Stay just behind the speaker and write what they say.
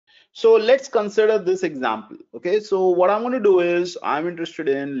So let's consider this example. Okay, so what I'm going to do is I'm interested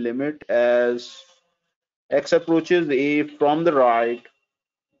in limit as x approaches a from the right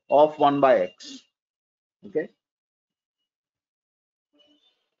of 1 by x. Okay,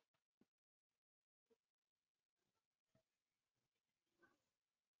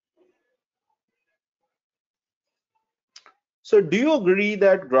 so do you agree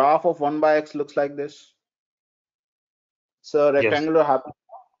that graph of 1 by x looks like this? It's a Yes. rectangular hyperbola.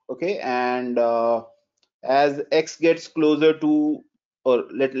 Okay, and as x gets closer to, or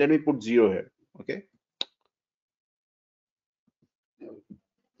let me put 0 here. Okay,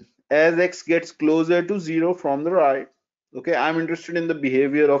 as x gets closer to 0 from the right, okay, I'm interested in the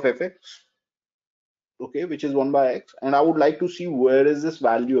behavior of fx, okay, which is 1 by x, and I would like to see where is this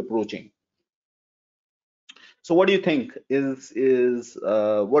value approaching. So what do you think is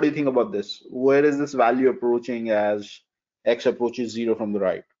what do you think about this? Where is this value approaching as x approaches 0 from the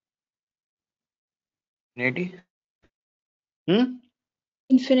right? Infinity. Hmm?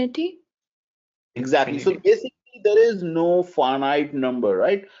 Infinity. Exactly. So Infinity. basically, there is no finite number,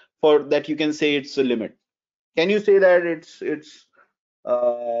 right? For that you can say it's a limit. Can you say that it's 10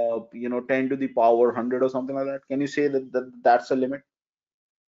 to the power 100 or something like that? Can you say that that's a limit?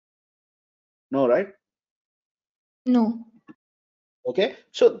 No, right? No. Okay.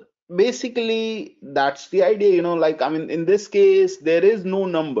 So basically, that's the idea, like, I mean, in this case, there is no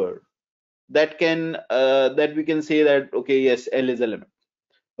number that can that we can say that, okay, yes, L is a limit.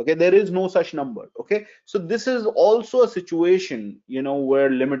 Okay, there is no such number. Okay, so this is also a situation, where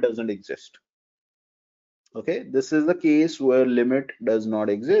limit doesn't exist. Okay, this is the case where limit does not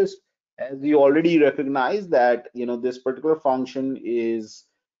exist, as we already recognize that this particular function is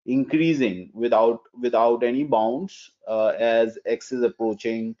increasing without any bounds as x is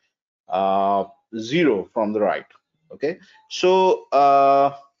approaching 0 from the right. Okay, so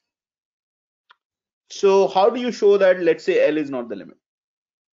so how do you show that, let's say, L is not the limit?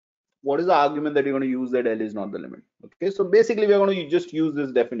 What is the argument that you're going to use that L is not the limit? Okay, so basically we are going to just use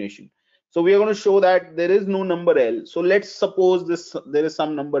this definition. So we are going to show that there is no number L. So let's suppose there is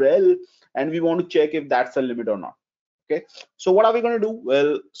some number L, and we want to check if that's a limit or not. Okay, so what are we going to do?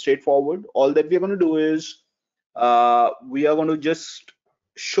 Well, straightforward. All that we are going to do is we are going to just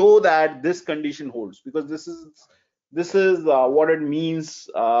show that this condition holds, because this is what it means,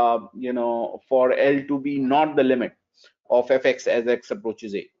 for L to be not the limit of fx as x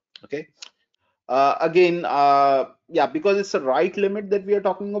approaches a. Okay, again, yeah, because it's a right limit that we are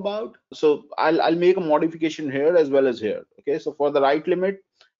talking about, so I'll make a modification here as well as here. Okay, so for the right limit,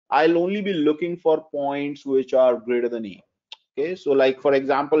 I'll only be looking for points which are greater than a. Okay, so like for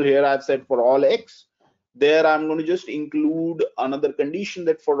example, here I've said for all x, there I'm going to just include another condition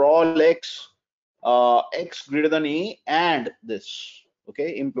that for all x, x greater than a and this,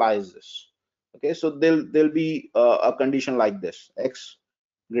 okay, implies this. Okay, so there'll be a condition like this: x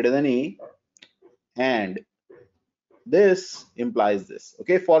greater than a and this implies this.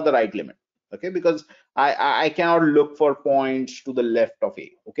 Okay, for the right limit. Okay, because I cannot look for points to the left of a.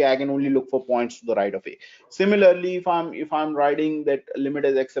 Okay, I can only look for points to the right of a. Similarly, if I'm writing that limit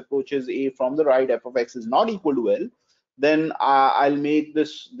as x approaches a from the right, f of x is not equal to L, then I'll make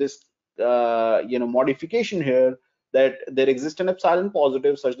this modification here, that there exists an epsilon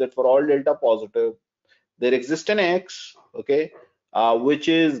positive such that for all delta positive there exists an x, okay, which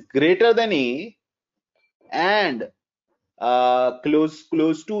is greater than a and close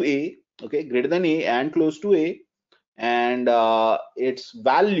to a, okay, greater than a and close to a, and its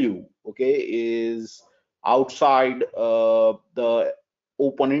value, okay, is outside the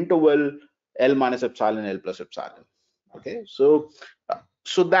open interval L minus epsilon L plus epsilon. Okay, so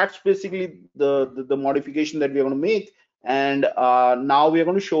that's basically the modification that we are going to make, and now we are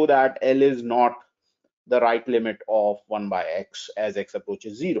going to show that L is not the right limit of 1 by x as x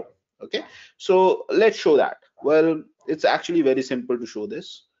approaches 0. Okay, so let's show that. Well, it's actually very simple to show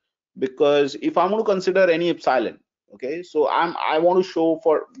this, because if I'm going to consider any epsilon, okay, so I want to show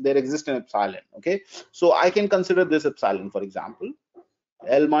for there exists an epsilon. Okay, so I can consider this epsilon, for example,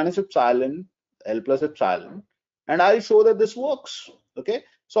 L minus epsilon L plus epsilon, and I'll show that this works. Okay,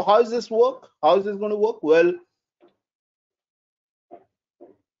 so how does this work? How is this going to work? Well,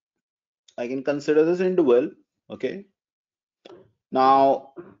 I can consider this interval. Okay,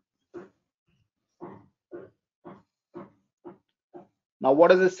 now what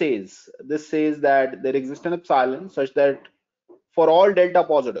does this says? This says that there exists an epsilon such that for all delta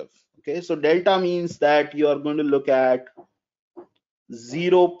positive, okay, so delta means that you are going to look at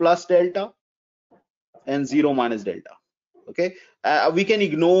 0 plus delta and 0 minus delta. Okay, we can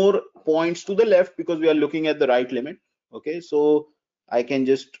ignore points to the left because we are looking at the right limit. Okay, so I can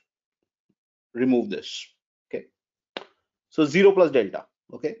just remove this. Okay, so 0 plus delta.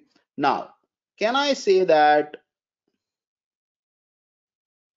 Okay, now can I say that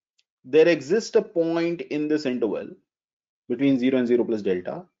there exists a point in this interval between 0 and 0 plus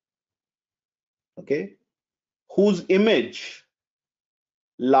delta, okay, whose image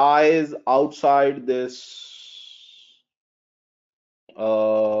lies outside this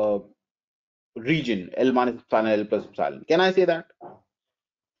uh, region L minus epsilon L plus epsilon? Can I say that?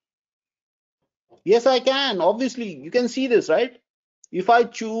 Yes, I can. Obviously, you can see this, right? If I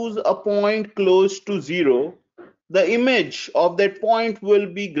choose a point close to 0, the image of that point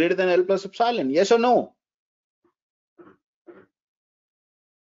will be greater than L plus epsilon. Yes or no?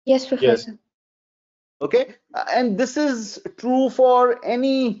 Yes, Yes. Professor. Okay. And this is true for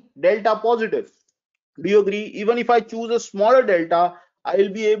any delta positive. Do you agree? Even if I choose a smaller delta, I will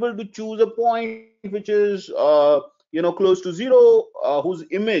be able to choose a point which is close to 0, whose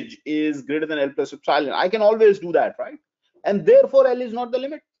image is greater than L plus epsilon. I can always do that, right? And therefore L is not the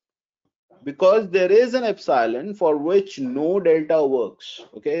limit, because there is an epsilon for which no delta works.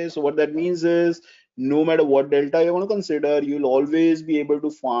 Okay, so what that means is no matter what delta you want to consider, you'll always be able to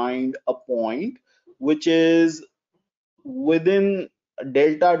find a point which is within a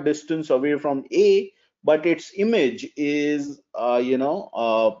delta distance away from A, but its image is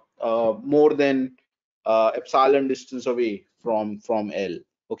more than epsilon distance away from L.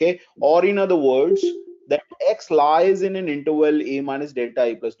 Okay, or in other words, that x lies in an interval A minus delta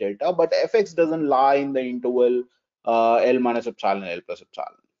A plus delta, but fx doesn't lie in the interval L minus epsilon L plus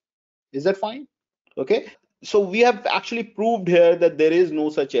epsilon. Is that fine? Okay, so we have actually proved here that there is no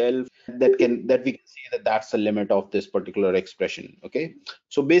such L that we can say that that's the limit of this particular expression. Okay,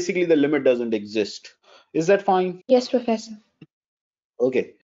 so basically the limit doesn't exist. Is that fine? Yes, Professor. Okay,